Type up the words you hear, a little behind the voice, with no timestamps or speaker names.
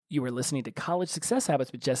You are listening to College Success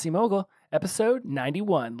Habits with Jesse Mogul, episode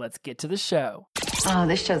 91. Let's get to the show. Oh,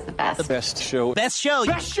 this show's the best. The best show. Best show.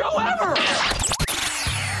 Best show ever!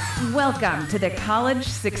 Welcome to the College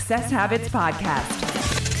Success Habits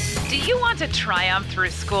Podcast. Do you want to triumph through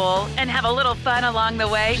school and have a little fun along the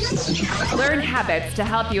way? Learn habits to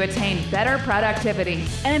help you attain better productivity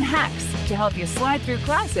And hacks to help you slide through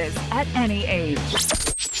classes at any age.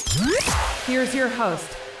 Here's your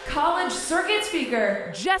host, college circuit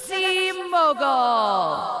speaker, Jesse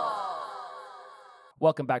Mogul.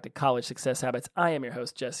 Welcome back to College Success Habits. I am your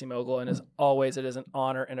host, Jesse Mogul, and as always, it is an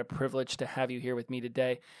honor and a privilege to have you here with me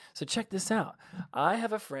today. So check this out. I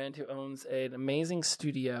have a friend who owns an amazing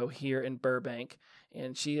studio here in Burbank,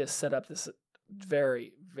 and she has set up this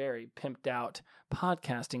very, very pimped out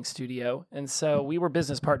podcasting studio. And so we were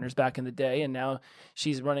business partners back in the day, and now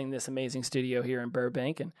she's running this amazing studio here in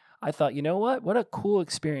Burbank. And I thought, you know what? What a cool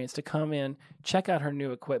experience to come in, check out her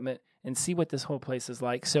new equipment, and see what this whole place is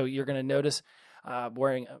like. So you're going to notice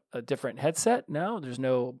wearing a different headset. No, there's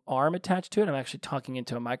no arm attached to it. I'm actually talking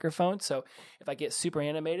into a microphone. So if I get super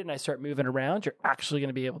animated and I start moving around, you're actually going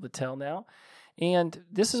to be able to tell now. And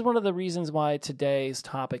this is one of the reasons why today's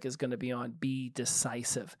topic is going to be on be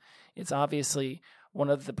decisive. It's obviously one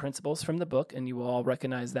of the principles from the book, and you will all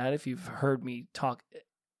recognize that if you've heard me talk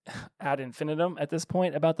ad infinitum at this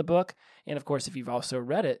point about the book. And of course, if you've also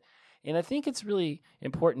read it. And I think it's really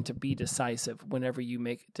important to be decisive whenever you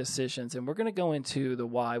make decisions. And we're going to go into the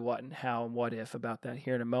why, what, and how, and what if about that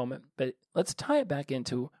here in a moment. But let's tie it back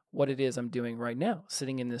into what it is I'm doing right now,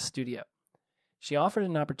 sitting in this studio. She offered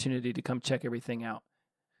an opportunity to come check everything out.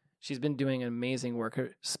 She's been doing amazing work. Her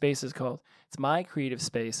space is called, it's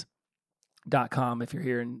mycreativespace.com if you're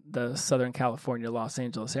here in the Southern California, Los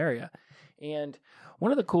Angeles area. And one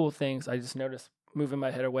of the cool things I just noticed moving my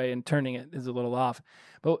head away and turning it is a little off,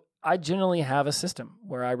 but I generally have a system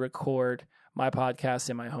where I record my podcast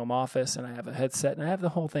in my home office, and I have a headset, and I have the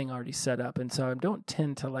whole thing already set up. And so I don't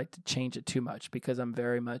tend to like to change it too much because I'm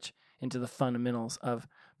very much into the fundamentals of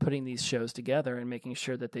putting these shows together and making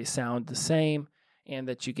sure that they sound the same and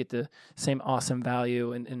that you get the same awesome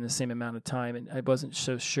value in the same amount of time. And I wasn't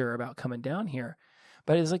so sure about coming down here,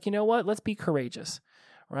 but it's like, you know what? Let's be courageous,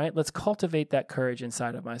 right? Let's cultivate that courage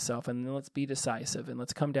inside of myself, and then let's be decisive, and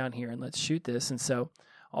let's come down here and let's shoot this. And so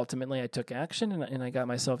ultimately I took action, and I got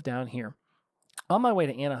myself down here on my way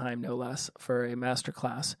to Anaheim, no less, for a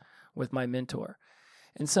masterclass with my mentor.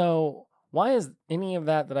 And so why is any of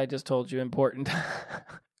that I just told you important?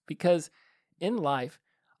 Because in life,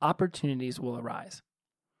 opportunities will arise.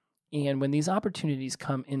 And when these opportunities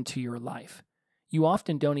come into your life, you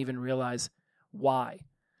often don't even realize why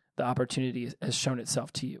the opportunity has shown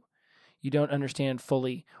itself to you. You don't understand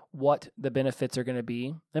fully what the benefits are going to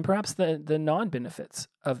be, and perhaps the non-benefits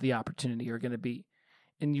of the opportunity are going to be.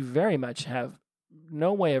 And you very much have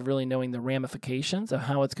no way of really knowing the ramifications of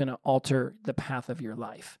how it's going to alter the path of your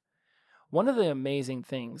life. One of the amazing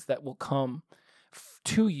things that will come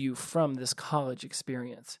to you from this college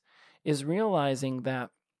experience is realizing that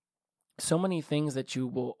so many things that you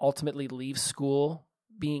will ultimately leave school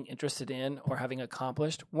being interested in or having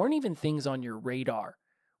accomplished weren't even things on your radar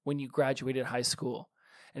when you graduated high school.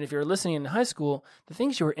 And if you're listening in high school, the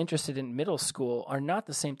things you were interested in middle school are not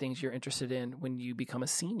the same things you're interested in when you become a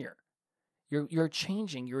senior. You're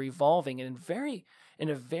changing, you're evolving in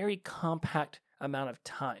a very compact amount of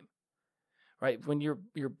time. Right? When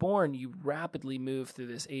you're born, you rapidly move through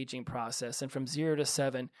this aging process, and from 0 to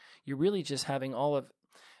 7, you're really just having all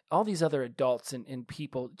these other adults and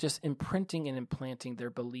people just imprinting and implanting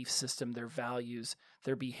their belief system, their values,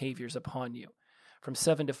 their behaviors upon you. From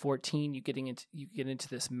 7 to 14, you get into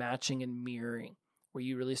this matching and mirroring, where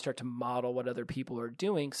you really start to model what other people are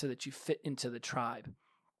doing so that you fit into the tribe,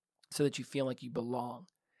 so that you feel like you belong.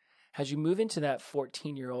 As you move into that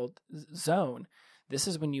 14-year-old zone, this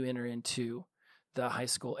is when you enter into the high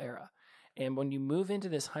school era. And when you move into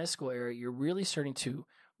this high school era, you're really starting to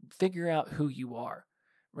figure out who you are,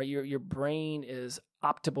 right? Your brain is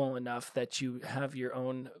optimal enough that you have your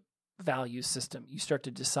own value system. You start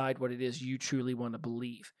to decide what it is you truly want to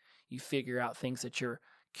believe. You figure out things that you're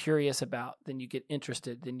curious about, then you get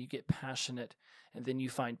interested, then you get passionate, and then you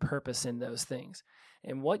find purpose in those things.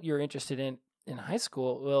 And what you're interested in high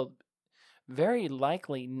school will very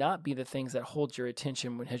likely not be the things that hold your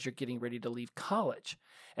attention as you're getting ready to leave college.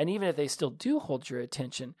 And even if they still do hold your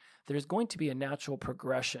attention, there's going to be a natural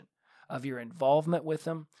progression of your involvement with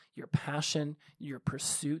them, your passion, your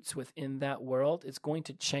pursuits within that world. It's going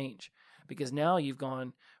to change because now you've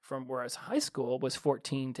gone from whereas high school was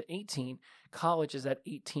 14 to 18, college is at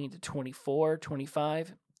 18 to 24,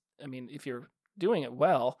 25. I mean, if you're doing it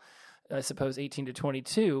well, I suppose, 18 to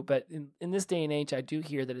 22. But in this day and age, I do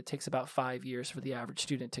hear that it takes about 5 years for the average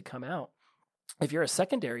student to come out. If you're a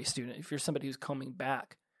secondary student, if you're somebody who's coming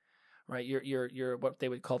back, right, you're what they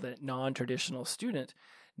would call the non-traditional student,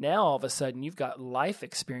 now all of a sudden you've got life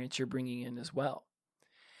experience you're bringing in as well.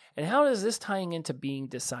 And how is this tying into being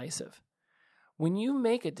decisive? When you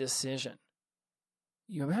make a decision,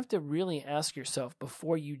 you have to really ask yourself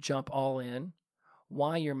before you jump all in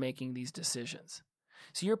why you're making these decisions.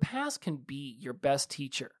 So your past can be your best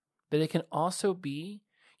teacher, but it can also be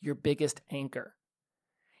your biggest anchor.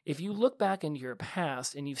 If you look back into your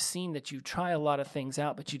past and you've seen that you try a lot of things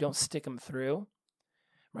out, but you don't stick them through,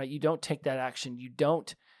 right? You don't take that action. You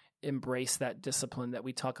don't embrace that discipline that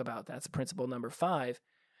we talk about. That's principle number 5.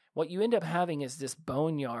 What you end up having is this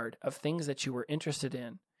boneyard of things that you were interested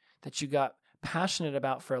in, that you got passionate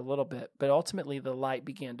about for a little bit, but ultimately the light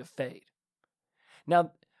began to fade.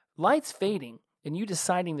 Now, light's fading and you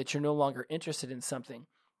deciding that you're no longer interested in something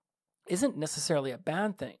isn't necessarily a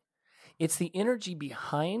bad thing. It's the energy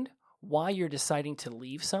behind why you're deciding to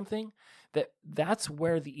leave something that's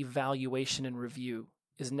where the evaluation and review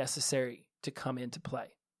is necessary to come into play.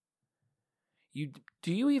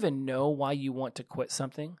 Do you even know why you want to quit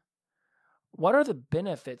something? What are the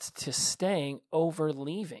benefits to staying over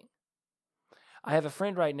leaving? I have a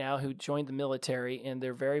friend right now who joined the military, and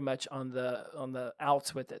they're very much on the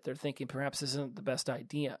outs with it. They're thinking perhaps this isn't the best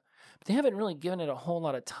idea, but they haven't really given it a whole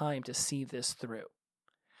lot of time to see this through.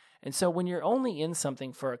 And so when you're only in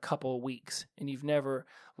something for a couple of weeks and you've never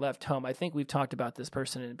left home, I think we've talked about this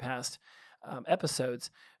person in past episodes,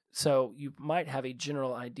 so you might have a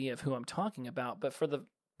general idea of who I'm talking about, but for the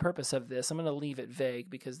purpose of this, I'm going to leave it vague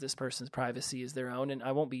because this person's privacy is their own, and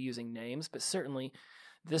I won't be using names, but certainly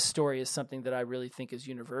this story is something that I really think is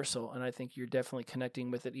universal, and I think you're definitely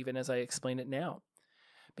connecting with it even as I explain it now.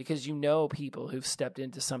 Because you know people who've stepped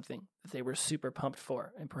into something that they were super pumped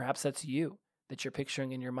for, and perhaps that's you that you're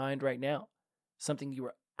picturing in your mind right now, something you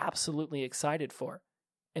were absolutely excited for.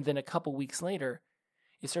 And then a couple weeks later,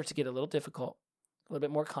 it starts to get a little difficult, a little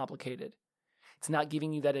bit more complicated. It's not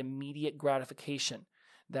giving you that immediate gratification,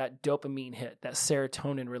 that dopamine hit, that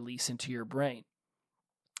serotonin release into your brain.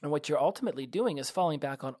 And what you're ultimately doing is falling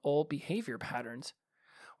back on old behavior patterns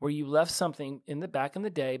where you left something in the back in the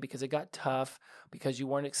day because it got tough, because you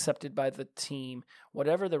weren't accepted by the team,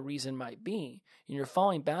 whatever the reason might be, and you're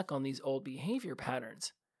falling back on these old behavior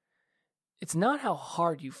patterns. It's not how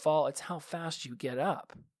hard you fall, it's how fast you get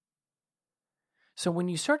up. So when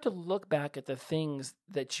you start to look back at the things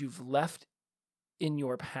that you've left in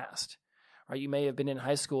your past, right? You may have been in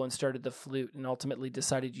high school and started the flute and ultimately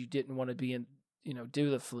decided you didn't want to be in, do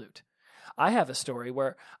the flute. I have a story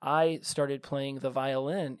where I started playing the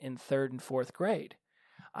violin in 3rd and 4th grade.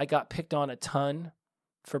 I got picked on a ton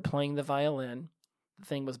for playing the violin. The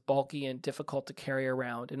thing was bulky and difficult to carry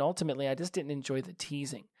around, and ultimately I just didn't enjoy the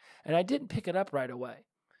teasing, and I didn't pick it up right away.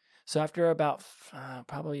 So after about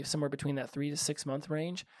probably somewhere between that 3 to 6 month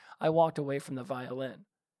range, I walked away from the violin.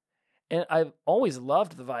 And I've always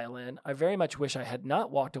loved the violin. I very much wish I had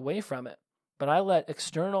not walked away from it, but I let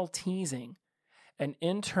external teasing and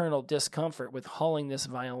internal discomfort with hauling this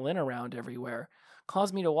violin around everywhere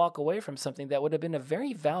caused me to walk away from something that would have been a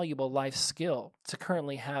very valuable life skill to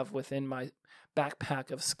currently have within my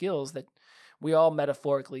backpack of skills that we all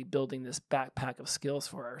metaphorically building this backpack of skills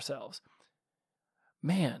for ourselves.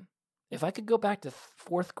 Man, if I could go back to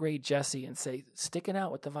 4th grade Jesse and say, stick it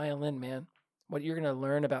out with the violin, man, what you're going to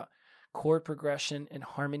learn about chord progression and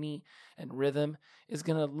harmony and rhythm is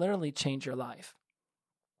going to literally change your life.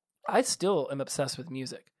 I still am obsessed with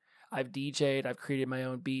music. I've DJ'd, I've created my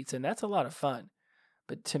own beats, and that's a lot of fun.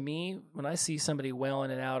 But to me, when I see somebody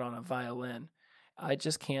wailing it out on a violin, I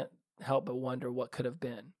just can't help but wonder what could have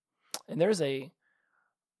been. And there's a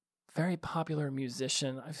very popular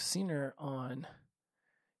musician. I've seen her on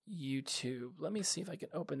YouTube. Let me see if I can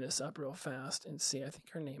open this up real fast and see. I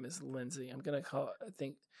think her name is Lindsay. I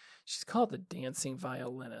think she's called the Dancing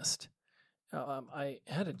Violinist. I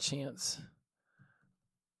had a chance...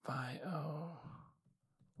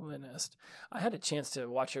 Violinist. I had a chance to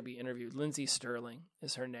watch her be interviewed. Lindsay Sterling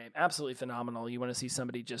is her name. Absolutely phenomenal. You want to see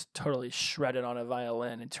somebody just totally shred it on a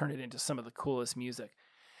violin and turn it into some of the coolest music.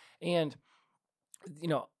 And, I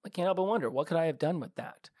can't help but wonder, what could I have done with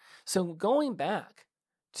that? So going back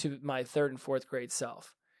to my 3rd and 4th grade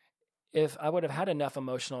self, if I would have had enough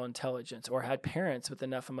emotional intelligence or had parents with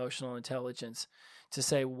enough emotional intelligence to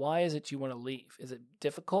say, why is it you want to leave? Is it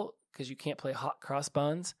difficult because you can't play hot cross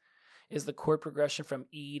buns? Is the chord progression from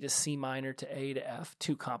E to C minor to A to F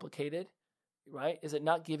too complicated? Right? Is it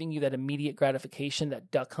not giving you that immediate gratification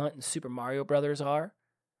that Duck Hunt and Super Mario Brothers are?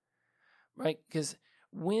 Right? Because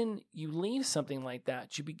when you leave something like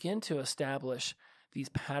that, you begin to establish these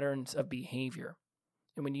patterns of behavior.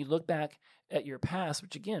 And when you look back at your past,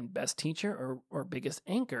 which again, best teacher or biggest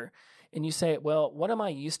anchor, and you say, well, what am I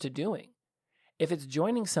used to doing? If it's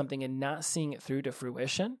joining something and not seeing it through to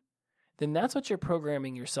fruition, then that's what you're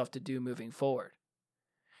programming yourself to do moving forward.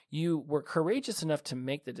 You were courageous enough to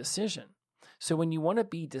make the decision. So when you want to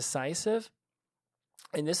be decisive,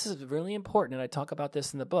 and this is really important, and I talk about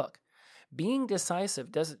this in the book, being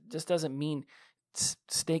decisive doesn't mean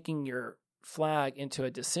staking your flag into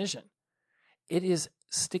a decision. It is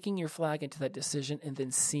sticking your flag into that decision and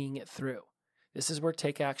then seeing it through. This is where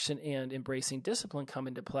take action and embracing discipline come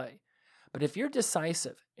into play. But if you're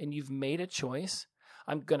decisive and you've made a choice,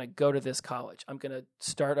 I'm going to go to this college. I'm going to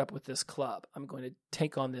start up with this club. I'm going to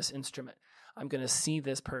take on this instrument. I'm going to see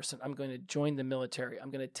this person. I'm going to join the military. I'm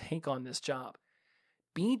going to take on this job.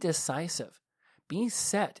 Be decisive. Be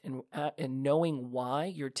set in knowing why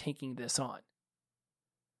you're taking this on.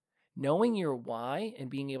 Knowing your why and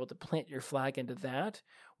being able to plant your flag into that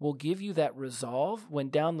will give you that resolve when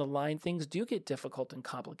down the line things do get difficult and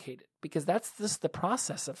complicated, because that's just the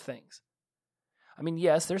process of things. I mean,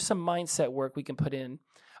 yes, there's some mindset work we can put in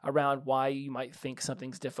around why you might think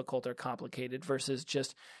something's difficult or complicated versus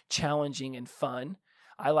just challenging and fun.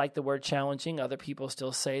 I like the word challenging. Other people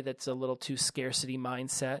still say that's a little too scarcity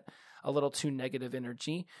mindset, a little too negative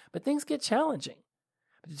energy, but things get challenging.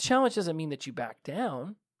 But the challenge doesn't mean that you back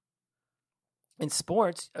down. In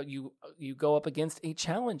sports, you go up against a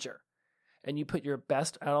challenger and you put your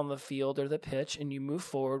best out on the field or the pitch and you move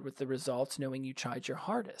forward with the results knowing you tried your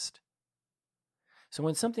hardest. So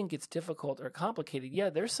when something gets difficult or complicated, yeah,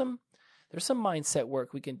 there's some mindset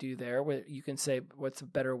work we can do there where you can say, what's a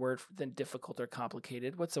better word than difficult or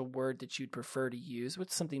complicated? What's a word that you'd prefer to use?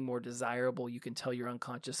 What's something more desirable you can tell your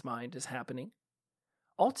unconscious mind is happening?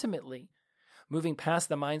 Ultimately, moving past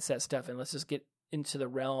the mindset stuff, and let's just get into the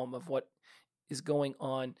realm of what is going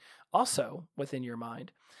on also within your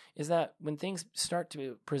mind, is that when things start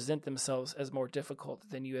to present themselves as more difficult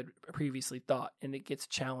than you had previously thought, and it gets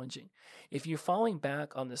challenging, if you're falling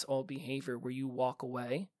back on this old behavior where you walk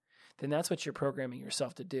away, then that's what you're programming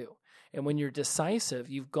yourself to do. And when you're decisive,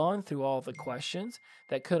 you've gone through all the questions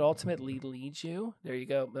that could ultimately lead you. There you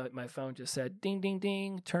go. My phone just said, ding, ding,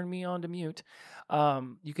 ding, turn me on to mute.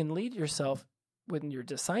 You can lead yourself when you're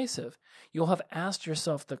decisive. You'll have asked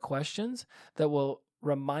yourself the questions that will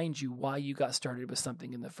remind you why you got started with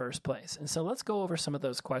something in the first place. And so let's go over some of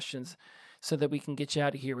those questions so that we can get you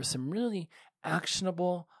out of here with some really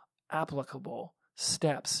actionable, applicable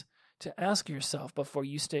steps to ask yourself before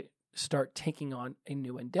you start taking on a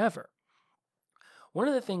new endeavor. One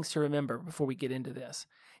of the things to remember before we get into this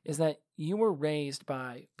is that you were raised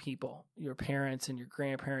by people, your parents and your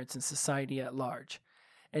grandparents and society at large.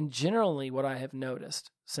 And generally what I have noticed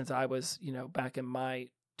since I was, back in my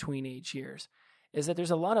tween-age years is that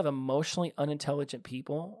there's a lot of emotionally unintelligent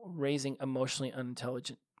people raising emotionally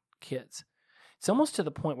unintelligent kids. It's almost to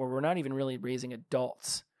the point where we're not even really raising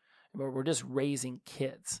adults, where we're just raising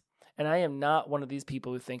kids. And I am not one of these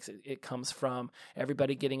people who thinks it comes from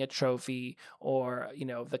everybody getting a trophy or,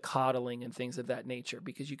 the coddling and things of that nature,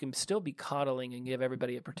 because you can still be coddling and give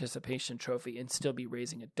everybody a participation trophy and still be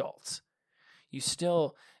raising adults.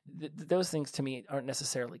 Those things to me aren't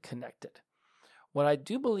necessarily connected. What I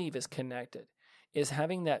do believe is connected is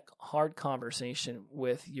having that hard conversation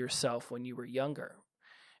with yourself when you were younger,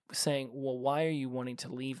 saying, well, why are you wanting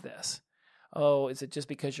to leave this? Oh, is it just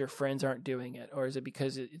because your friends aren't doing it? Or is it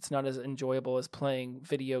because it's not as enjoyable as playing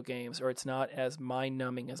video games, or it's not as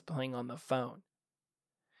mind-numbing as playing on the phone?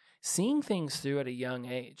 Seeing things through at a young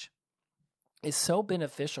age is so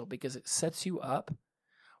beneficial because it sets you up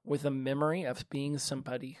with a memory of being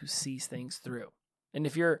somebody who sees things through. And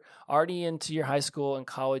if you're already into your high school and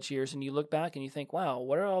college years and you look back and you think, wow,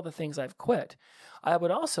 what are all the things I've quit? I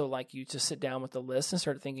would also like you to sit down with the list and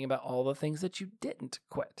start thinking about all the things that you didn't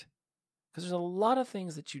quit. Because there's a lot of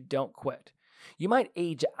things that you don't quit. You might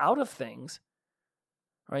age out of things,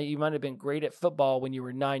 right? You might have been great at football when you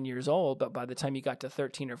were 9 years old, but by the time you got to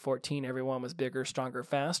 13 or 14, everyone was bigger, stronger,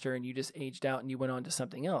 faster, and you just aged out and you went on to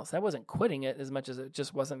something else. That wasn't quitting it as much as it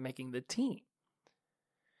just wasn't making the team.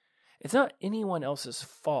 It's not anyone else's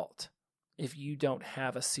fault if you don't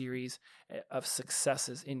have a series of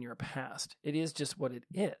successes in your past. It is just what it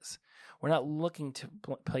is. We're not looking to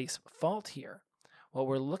place fault here. What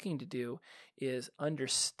we're looking to do is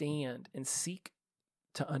understand and seek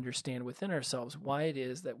to understand within ourselves why it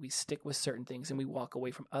is that we stick with certain things and we walk away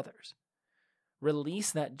from others. Release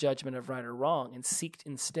that judgment of right or wrong and seek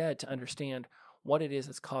instead to understand what it is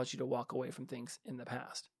that's caused you to walk away from things in the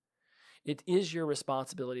past. It is your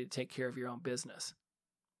responsibility to take care of your own business.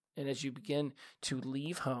 And as you begin to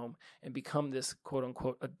leave home and become this quote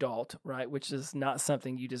unquote adult, right, which is not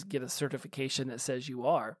something you just get a certification that says you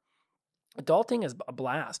are, adulting is a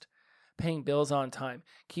blast. Paying bills on time,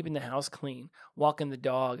 keeping the house clean, walking the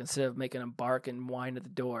dog instead of making him bark and whine at the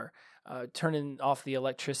door, turning off the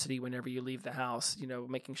electricity whenever you leave the house,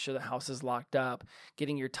 making sure the house is locked up,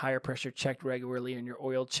 getting your tire pressure checked regularly and your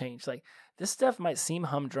oil changed. Like, this stuff might seem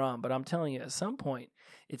humdrum, but I'm telling you, at some point,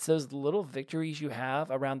 it's those little victories you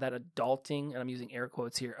have around that adulting, and I'm using air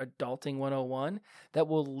quotes here, adulting 101, that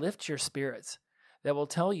will lift your spirits, that will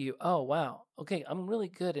tell you, oh, wow, okay, I'm really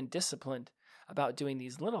good and disciplined about doing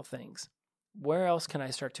these little things. Where else can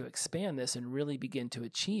I start to expand this and really begin to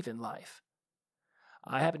achieve in life?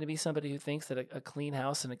 I happen to be somebody who thinks that a clean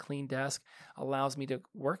house and a clean desk allows me to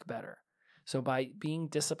work better. So by being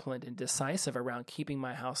disciplined and decisive around keeping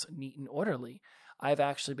my house neat and orderly, I've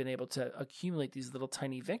actually been able to accumulate these little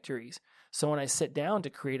tiny victories. So when I sit down to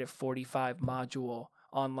create a 45 module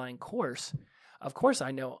online course, of course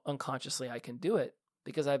I know unconsciously I can do it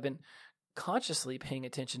because I've been consciously paying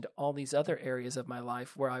attention to all these other areas of my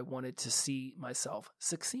life where I wanted to see myself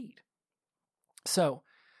succeed. So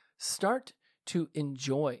start to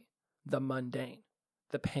enjoy the mundane,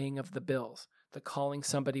 the paying of the bills, the calling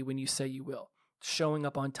somebody when you say you will, showing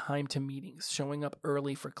up on time to meetings, showing up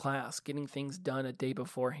early for class, getting things done a day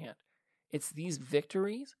beforehand. It's these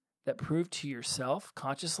victories that prove to yourself,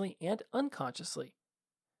 consciously and unconsciously,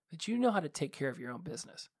 that you know how to take care of your own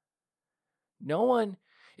business. No one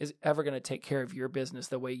is ever going to take care of your business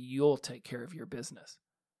the way you'll take care of your business.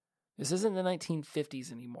 This isn't the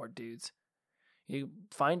 1950s anymore, dudes.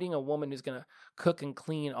 Finding a woman who's going to cook and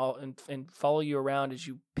clean and follow you around as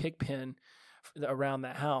you pigpen around the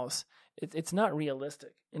house, it's not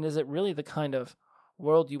realistic. And is it really the kind of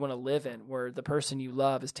world you want to live in where the person you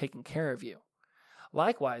love is taking care of you?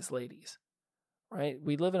 Likewise, ladies, right?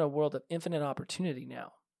 We live in a world of infinite opportunity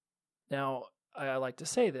now. Now, I like to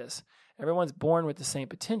say this. Everyone's born with the same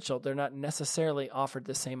potential. They're not necessarily offered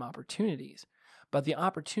the same opportunities, but the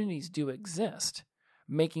opportunities do exist.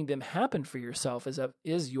 Making them happen for yourself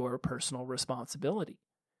is your personal responsibility.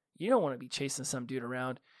 You don't want to be chasing some dude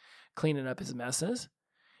around cleaning up his messes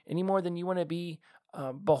any more than you want to be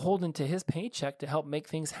beholden to his paycheck to help make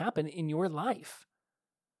things happen in your life.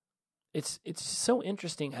 It's so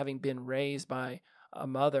interesting having been raised by a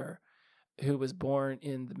mother who was born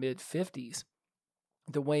in the mid-50s,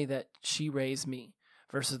 the way that she raised me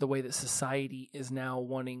versus the way that society is now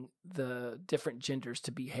wanting the different genders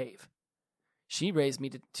to behave. She raised me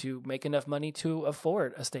to make enough money to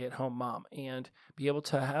afford a stay-at-home mom and be able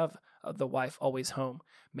to have the wife always home,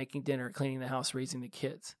 making dinner, cleaning the house, raising the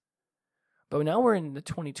kids. But now we're in the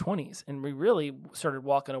 2020s, and we really started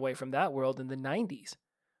walking away from that world in the 90s.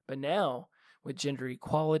 But now, with gender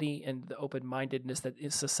equality and the open-mindedness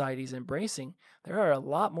that society is embracing, there are a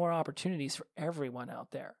lot more opportunities for everyone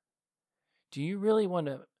out there. Do you really want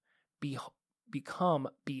to become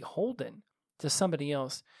beholden to somebody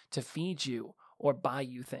else to feed you or buy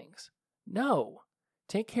you things? No.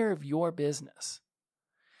 Take care of your business.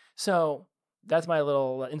 So that's my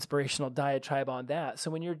little inspirational diatribe on that.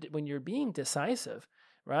 So when you're being decisive,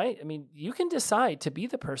 right? I mean, you can decide to be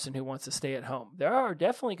the person who wants to stay at home. There are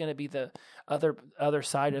definitely going to be the other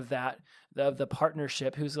side of that, the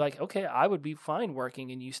partnership who's like, okay, I would be fine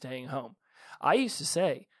working and you staying home. I used to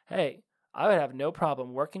say, hey, I would have no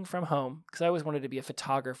problem working from home because I always wanted to be a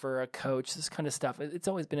photographer, a coach, this kind of stuff. It's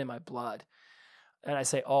always been in my blood. And I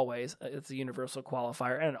say always, it's a universal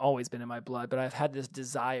qualifier, and it's always been in my blood, but I've had this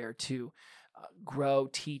desire to grow,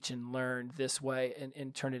 teach, and learn this way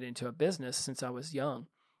and turn it into a business since I was young.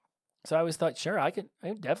 So I always thought, sure, I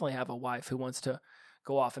definitely have a wife who wants to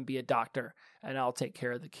go off and be a doctor, and I'll take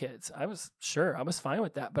care of the kids. I was fine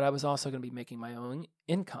with that, but I was also going to be making my own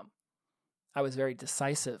income. I was very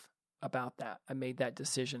decisive about that. I made that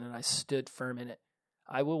decision, and I stood firm in it.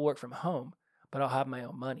 I will work from home, but I'll have my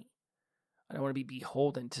own money. I don't want to be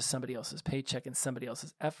beholden to somebody else's paycheck and somebody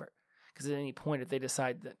else's effort. Because at any point, if they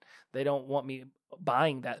decide that they don't want me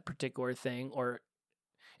buying that particular thing or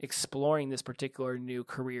exploring this particular new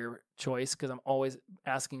career choice, because I'm always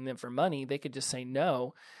asking them for money, they could just say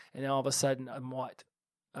no. And then all of a sudden,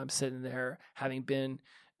 I'm sitting there having been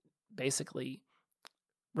basically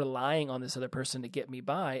relying on this other person to get me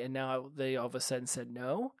by. And now they all of a sudden said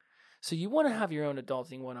no. So you want to have your own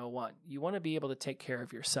adulting 101. You want to be able to take care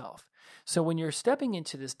of yourself. So when you're stepping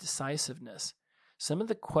into this decisiveness, some of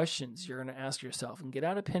the questions you're going to ask yourself, and get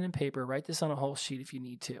out a pen and paper, write this on a whole sheet if you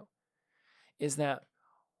need to, is that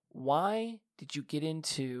why did you get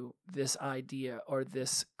into this idea or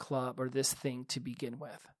this club or this thing to begin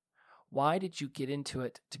with? Why did you get into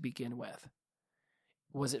it to begin with?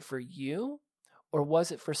 Was it for you or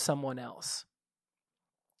was it for someone else?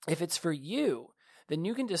 If it's for you, then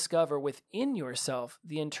you can discover within yourself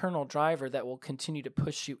the internal driver that will continue to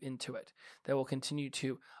push you into it, that will continue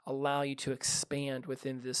to allow you to expand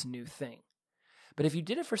within this new thing. But if you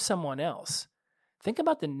did it for someone else, think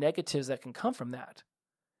about the negatives that can come from that.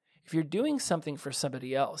 If you're doing something for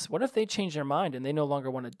somebody else, what if they change their mind and they no longer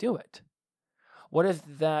want to do it? What if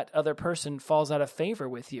that other person falls out of favor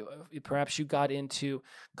with you? Perhaps you got into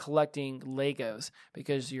collecting Legos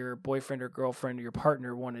because your boyfriend or girlfriend or your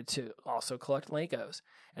partner wanted to also collect Legos.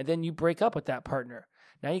 And then you break up with that partner.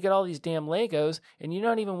 Now you got all these damn Legos and you're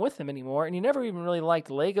not even with them anymore. And you never even really liked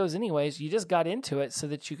Legos anyways. You just got into it so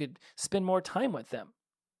that you could spend more time with them.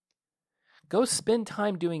 Go spend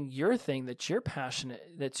time doing your thing that you're passionate,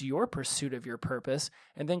 that's your pursuit of your purpose,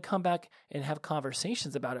 and then come back and have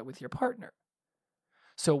conversations about it with your partner.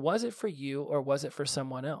 So was it for you or was it for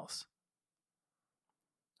someone else?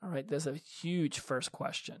 All right, that's a huge first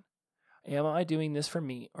question. Am I doing this for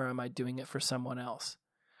me or am I doing it for someone else?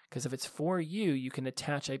 Because if it's for you, you can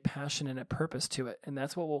attach a passion and a purpose to it. And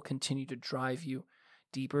that's what will continue to drive you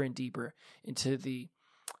deeper and deeper into the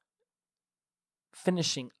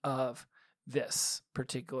finishing of this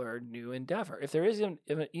particular new endeavor. If there isn't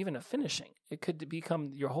even a finishing, it could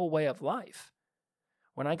become your whole way of life.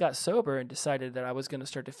 When I got sober and decided that I was going to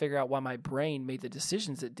start to figure out why my brain made the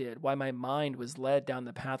decisions it did, why my mind was led down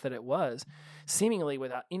the path that it was, seemingly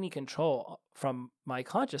without any control from my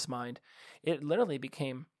conscious mind, it literally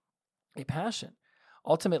became a passion.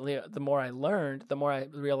 Ultimately, the more I learned, the more I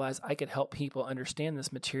realized I could help people understand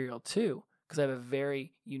this material too, because I have a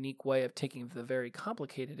very unique way of taking the very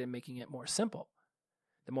complicated and making it more simple.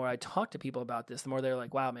 The more I talk to people about this, the more they're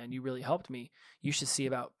like, wow, man, you really helped me. You should see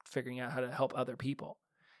about figuring out how to help other people.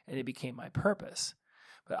 And it became my purpose.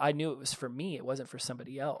 But I knew it was for me. It wasn't for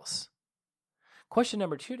somebody else. Question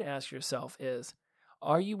number 2 to ask yourself is,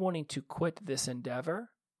 are you wanting to quit this endeavor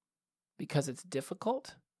because it's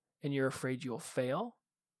difficult and you're afraid you'll fail?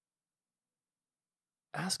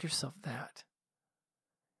 Ask yourself that.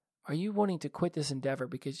 Are you wanting to quit this endeavor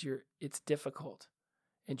because it's difficult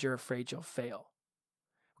and you're afraid you'll fail?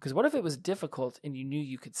 Because what if it was difficult and you knew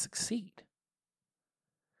you could succeed?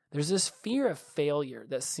 There's this fear of failure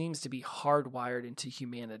that seems to be hardwired into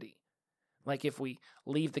humanity. Like if we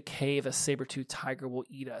leave the cave, a saber-toothed tiger will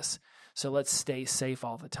eat us. So let's stay safe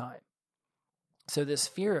all the time. So this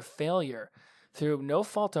fear of failure, through no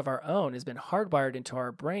fault of our own, has been hardwired into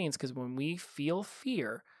our brains, because when we feel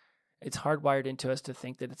fear, it's hardwired into us to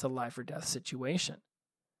think that it's a life or death situation.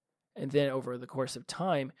 And then over the course of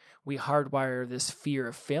time, we hardwire this fear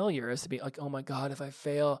of failure as to be like, oh my God, if I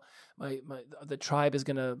fail, the tribe is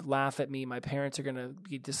going to laugh at me. My parents are going to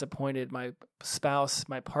be disappointed. My spouse,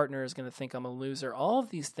 my partner is going to think I'm a loser. All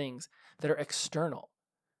of these things that are external.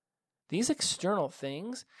 These external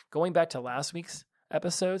things, going back to last week's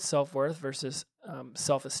episode, self-worth versus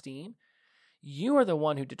self-esteem, you are the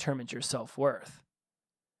one who determines your self-worth.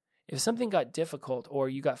 If something got difficult or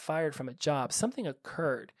you got fired from a job, something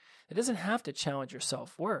occurred. It doesn't have to challenge your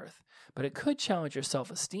self-worth, but it could challenge your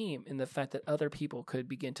self-esteem in the fact that other people could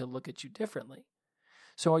begin to look at you differently.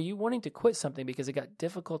 So are you wanting to quit something because it got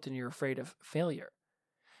difficult and you're afraid of failure?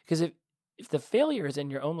 Because if the failure is in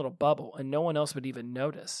your own little bubble and no one else would even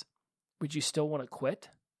notice, would you still want to quit?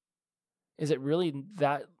 Is it really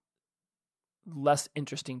that less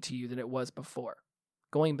interesting to you than it was before?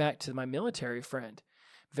 Going back to my military friend,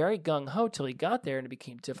 very gung-ho till he got there and it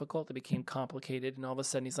became difficult, it became complicated, and all of a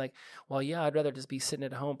sudden he's like, well, yeah, I'd rather just be sitting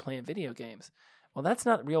at home playing video games. Well, that's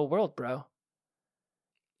not real world, bro.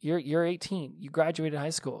 You're 18. You graduated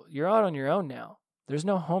high school. You're out on your own now. There's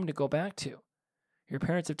no home to go back to. Your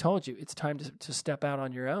parents have told you it's time to step out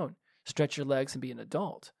on your own, stretch your legs and be an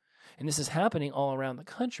adult. And this is happening all around the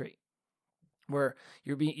country where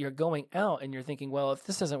you're going out and you're thinking, well, if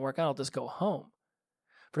this doesn't work out, I'll just go home.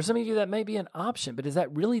 For some of you, that may be an option, but is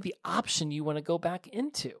that really the option you want to go back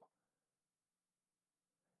into?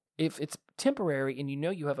 If it's temporary and you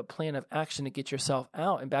know you have a plan of action to get yourself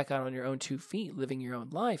out and back out on your own 2 feet, living your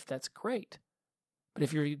own life, that's great. But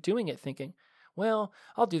if you're doing it thinking, well,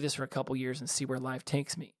 I'll do this for a couple years and see where life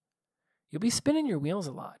takes me, you'll be spinning your wheels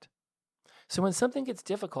a lot. So when something gets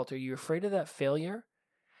difficult, are you afraid of that failure?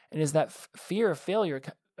 And is that fear of failure,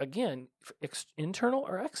 again, internal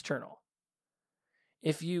or external?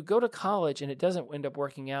 If you go to college and it doesn't end up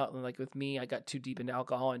working out, and like with me, I got too deep into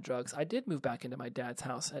alcohol and drugs, I did move back into my dad's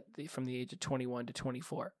house from the age of 21 to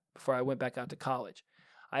 24 before I went back out to college.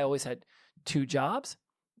 I always had 2 jobs.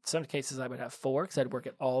 In some cases, I would have 4 because I'd work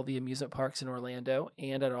at all the amusement parks in Orlando,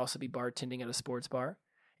 and I'd also be bartending at a sports bar,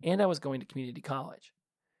 and I was going to community college.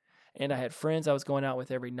 And I had friends I was going out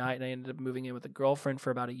with every night, and I ended up moving in with a girlfriend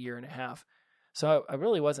for about a year and a half. So I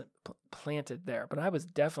really wasn't planted there, but I was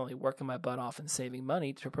definitely working my butt off and saving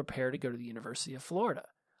money to prepare to go to the University of Florida.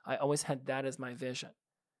 I always had that as my vision.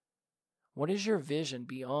 What is your vision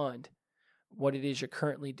beyond what it is you're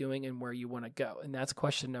currently doing and where you want to go? And that's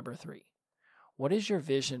question number 3. What is your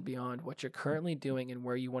vision beyond what you're currently doing and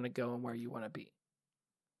where you want to go and where you want to be?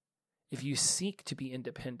 If you seek to be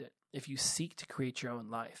independent, if you seek to create your own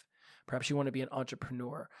life, perhaps you want to be an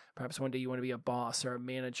entrepreneur, perhaps one day you want to be a boss or a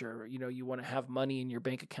manager, or, you want to have money in your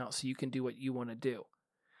bank account so you can do what you want to do.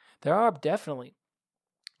 There are definitely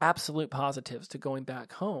absolute positives to going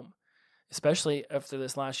back home. Especially after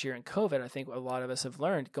this last year in COVID, I think a lot of us have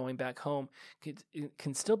learned going back home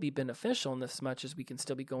can still be beneficial in as much as we can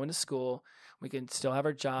still be going to school, we can still have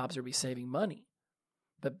our jobs or be saving money.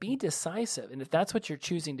 But be decisive. And if that's what you're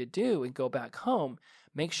choosing to do and go back home,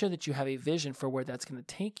 make sure that you have a vision for where that's going to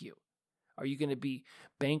take you. Are you going to be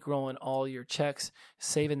bankrolling all your checks,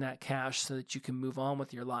 saving that cash so that you can move on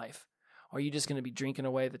with your life? Or are you just going to be drinking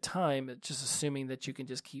away the time, just assuming that you can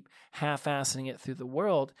just keep half-assing it through the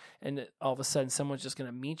world, and all of a sudden someone's just going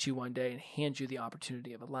to meet you one day and hand you the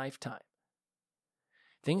opportunity of a lifetime?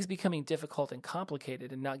 Things becoming difficult and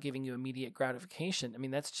complicated and not giving you immediate gratification,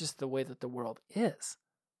 that's just the way that the world is.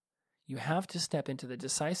 You have to step into the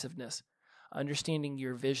decisiveness, understanding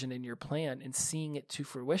your vision and your plan and seeing it to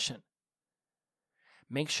fruition.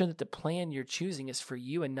 Make sure that the plan you're choosing is for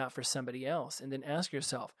you and not for somebody else. And then ask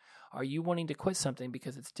yourself, are you wanting to quit something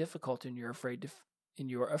because it's difficult and you're afraid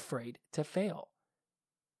to fail?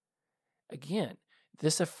 Again,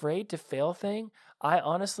 this afraid to fail thing, I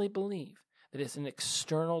honestly believe that it's an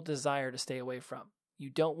external desire to stay away from. You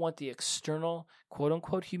don't want the external, quote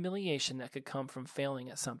unquote, humiliation that could come from failing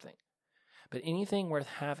at something. But anything worth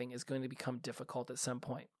having is going to become difficult at some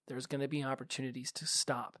point. There's going to be opportunities to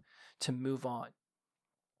stop, to move on.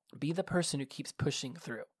 Be the person who keeps pushing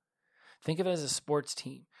through. Think of it as a sports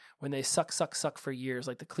team. When they suck for years,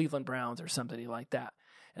 like the Cleveland Browns or somebody like that,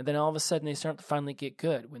 and then all of a sudden they start to finally get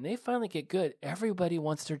good. When they finally get good, everybody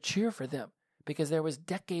wants to cheer for them because there was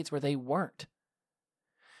decades where they weren't.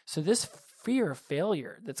 So this fear of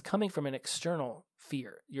failure that's coming from an external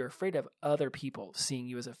fear, you're afraid of other people seeing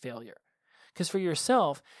you as a failure. Because for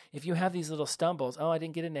yourself, if you have these little stumbles, I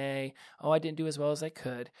didn't get an A, I didn't do as well as I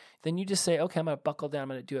could, then you just say, okay, I'm going to buckle down, I'm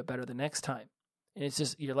going to do it better the next time. And it's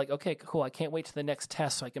just, you're like, okay, cool, I can't wait to the next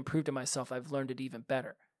test so I can prove to myself I've learned it even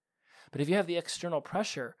better. But if you have the external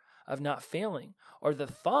pressure of not failing, or the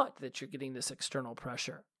thought that you're getting this external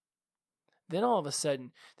pressure, then all of a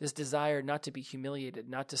sudden, this desire not to be humiliated,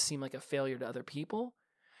 not to seem like a failure to other people,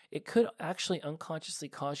 it could actually unconsciously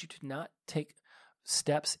cause you to not take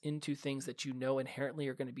steps into things that you know inherently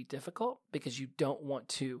are going to be difficult because you don't want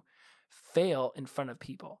to fail in front of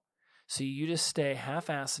people. So you just stay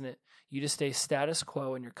half-assing it, you just stay status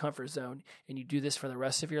quo in your comfort zone, and you do this for the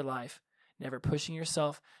rest of your life, never pushing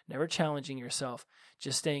yourself, never challenging yourself,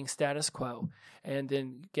 just staying status quo. And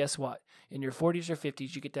then guess what? In your 40s or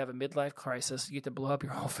 50s, you get to have a midlife crisis, you get to blow up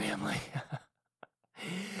your whole family.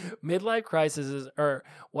 Midlife crises are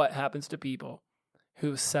what happens to people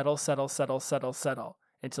who settle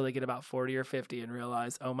until they get about 40 or 50 and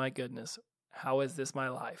realize, oh my goodness, how is this my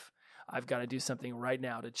life? I've got to do something right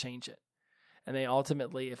now to change it. And they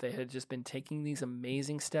ultimately, if they had just been taking these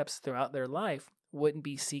amazing steps throughout their life, wouldn't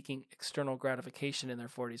be seeking external gratification in their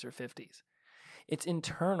 40s or 50s. It's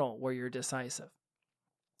internal where you're decisive.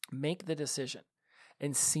 Make the decision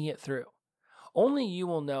and see it through. Only you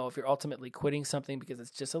will know if you're ultimately quitting something because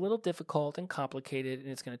it's just a little difficult and complicated and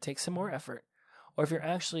it's going to take some more effort, or if you're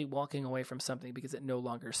actually walking away from something because it no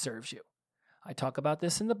longer serves you. I talk about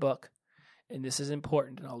this in the book, and this is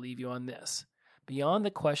important, and I'll leave you on this. Beyond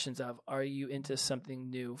the questions of, are you into something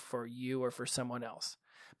new for you or for someone else?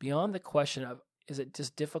 Beyond the question of, is it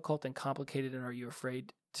just difficult and complicated, and are you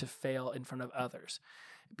afraid to fail in front of others?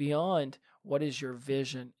 Beyond, what is your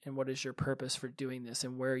vision and what is your purpose for doing this,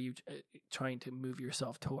 and where are you trying to move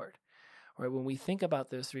yourself toward? Right, when we think about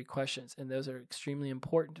those 3 questions, and those are extremely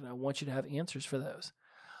important, and I want you to have answers for those.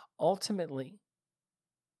 Ultimately,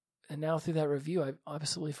 and now through that review, I've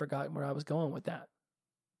absolutely forgotten where I was going with that.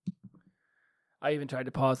 I even tried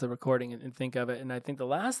to pause the recording and think of it, and I think the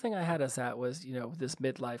last thing I had us at was, this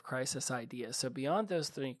midlife crisis idea. So beyond those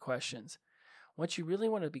 3 questions, what you really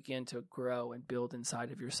want to begin to grow and build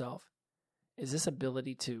inside of yourself is this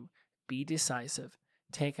ability to be decisive,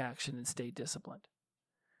 take action, and stay disciplined.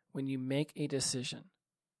 When you make a decision,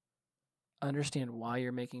 understand why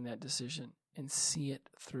you're making that decision and see it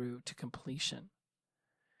through to completion.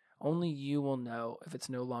 Only you will know if it's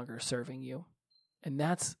no longer serving you. And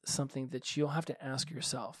that's something that you'll have to ask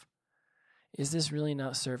yourself. Is this really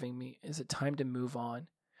not serving me? Is it time to move on?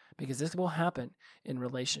 Because this will happen in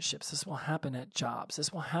relationships. This will happen at jobs.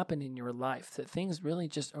 This will happen in your life, that things really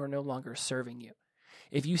just are no longer serving you.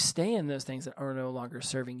 If you stay in those things that are no longer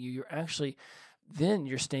serving you, then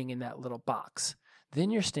you're staying in that little box.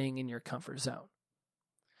 Then you're staying in your comfort zone.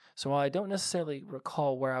 So while I don't necessarily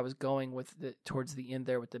recall where I was going towards the end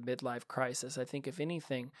there with the midlife crisis, I think if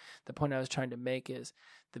anything, the point I was trying to make is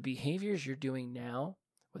the behaviors you're doing now,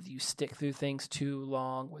 whether you stick through things too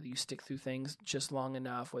long, whether you stick through things just long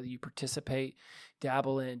enough, whether you participate,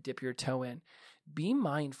 dabble in, dip your toe in, be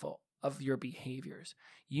mindful of your behaviors.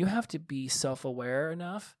 You have to be self-aware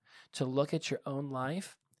enough to look at your own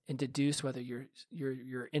life and deduce whether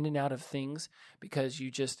you're in and out of things because you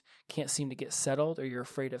just can't seem to get settled, or you're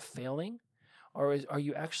afraid of failing, or are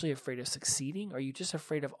you actually afraid of succeeding? Are you just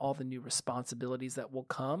afraid of all the new responsibilities that will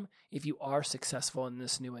come if you are successful in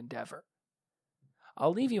this new endeavor?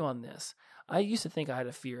 I'll leave you on this. I used to think I had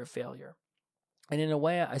a fear of failure. And in a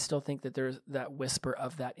way, I still think that there's that whisper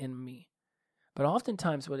of that in me. But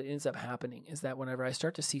oftentimes what ends up happening is that whenever I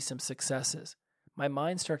start to see some successes, my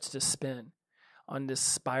mind starts to spin on this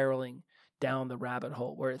spiraling down the rabbit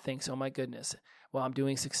hole where it thinks, oh my goodness, well, I'm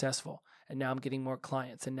doing successful, and now I'm getting more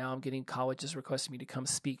clients, and now I'm getting colleges requesting me to come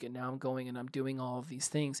speak, and now I'm going and I'm doing all of these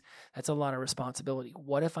things. That's a lot of responsibility.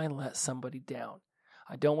 What if I let somebody down?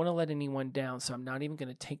 I don't want to let anyone down, so I'm not even going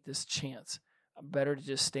to take this chance. I'm better to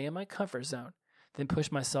just stay in my comfort zone than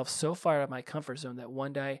push myself so far out of my comfort zone that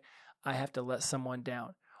one day I have to let someone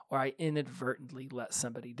down, or I inadvertently let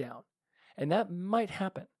somebody down. And that might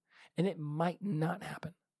happen, and it might not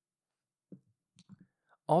happen.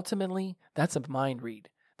 Ultimately, that's a mind read.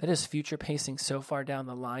 That is future pacing so far down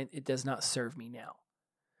the line, it does not serve me now.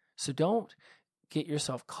 So don't get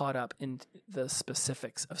yourself caught up in the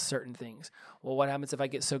specifics of certain things. Well, what happens if I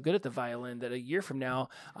get so good at the violin that a year from now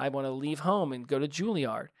I want to leave home and go to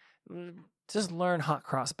Juilliard? Just learn hot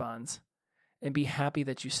cross buns and be happy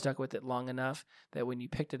that you stuck with it long enough that when you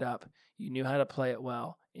picked it up, you knew how to play it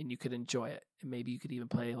well and you could enjoy it. And maybe you could even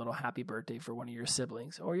play a little happy birthday for one of your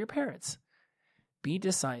siblings or your parents. Be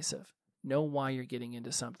decisive. Know why you're getting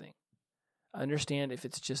into something. Understand if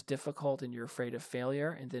it's just difficult and you're afraid of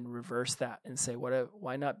failure, and then reverse that and say,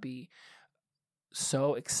 why not be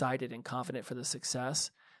so excited and confident for the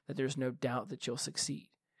success that there's no doubt that you'll succeed?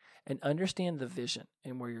 And understand the vision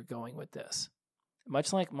and where you're going with this.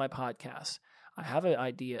 Much like my podcast, I have an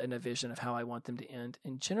idea and a vision of how I want them to end,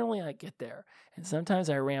 and generally I get there. And sometimes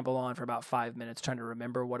I ramble on for about 5 minutes trying to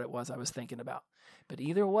remember what it was I was thinking about. But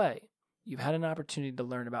either way, you've had an opportunity to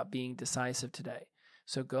learn about being decisive today.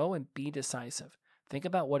 So go and be decisive. Think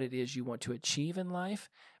about what it is you want to achieve in life,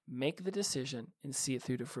 make the decision, and see it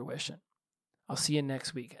through to fruition. I'll see you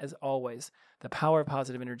next week. As always, the power of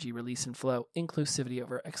positive energy, release and flow, inclusivity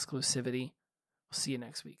over exclusivity. We'll see you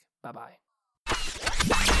next week. Bye-bye.